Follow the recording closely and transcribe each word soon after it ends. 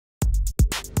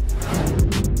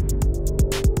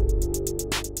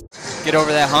get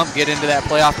over that hump, get into that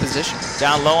playoff position.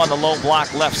 Down low on the low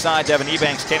block left side, Devin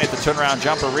Ebanks can't hit the turnaround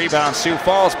jumper. Rebound, Sioux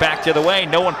Falls back the other way.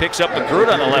 No one picks up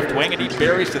McGruder on the left wing, and he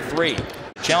buries the three.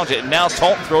 Challenge it, and now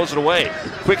Talton throws it away.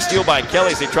 Quick steal by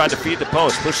Kelly as they tried to feed the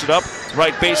post. Push it up,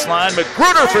 right baseline.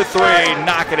 McGruder for three,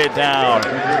 knocking it down.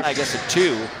 I guess a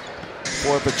 2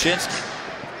 for Paczynski.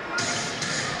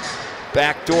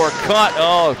 Backdoor cut.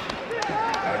 Oh,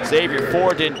 Xavier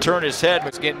Ford didn't turn his head.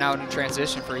 It's getting out in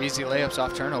transition for easy layups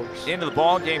off turnovers. Into the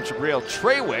ball game, Jabril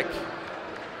Trawick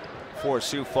for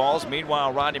Sioux Falls.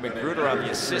 Meanwhile, Rodney McGruder on the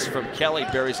assist from Kelly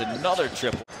buries another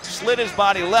triple. Slid his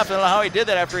body left. I don't know how he did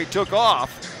that after he took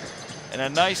off. And a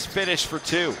nice finish for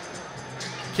 2.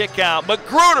 Kick out.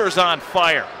 McGruder's on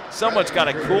fire. Someone's got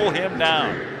to cool him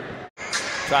down.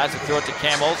 Tries to throw it to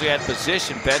Cam Olsey at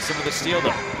position. Benson with the steal though.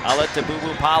 Outlet to Boo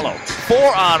Boo Paulo.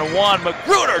 4-on-1.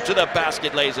 McGruder to the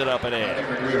basket, lays it up and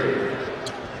in.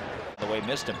 The way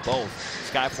missed them both.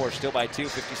 Skyforce still by 2,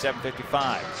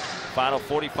 57-55. Final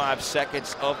 45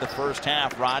 seconds of the first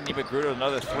half. Rodney McGruder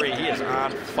another 3. He is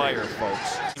on fire,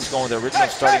 folks. He's going with the original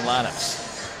starting lineups.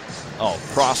 Oh,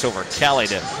 crossover. Kelly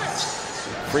to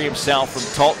free himself from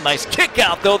Talton. Nice kick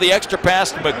out though. The extra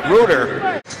pass to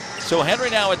McGruder. So Henry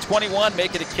now at 21,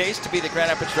 making a case to be the Grand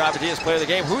Rapids Dravadias player of the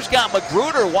game. Who's got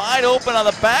McGruder wide open on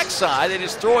the backside? They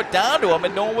just throw it down to him,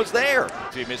 and no one was there.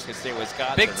 Michigan State,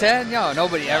 Wisconsin. Big Ten,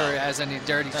 nobody ever has any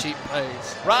dirty, cheap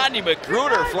plays. Rodney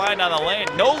McGruder flying down the lane.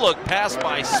 No look pass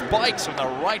by Spikes from the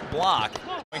right block.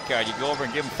 Point guard, you go over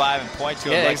and give him 5 and point to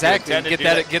him. Yeah, like exactly.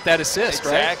 Get that assist,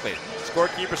 exactly. Right?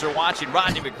 Exactly. Scorekeepers are watching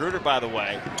Rodney McGruder, by the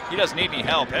way. He doesn't need any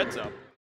help. Heads up.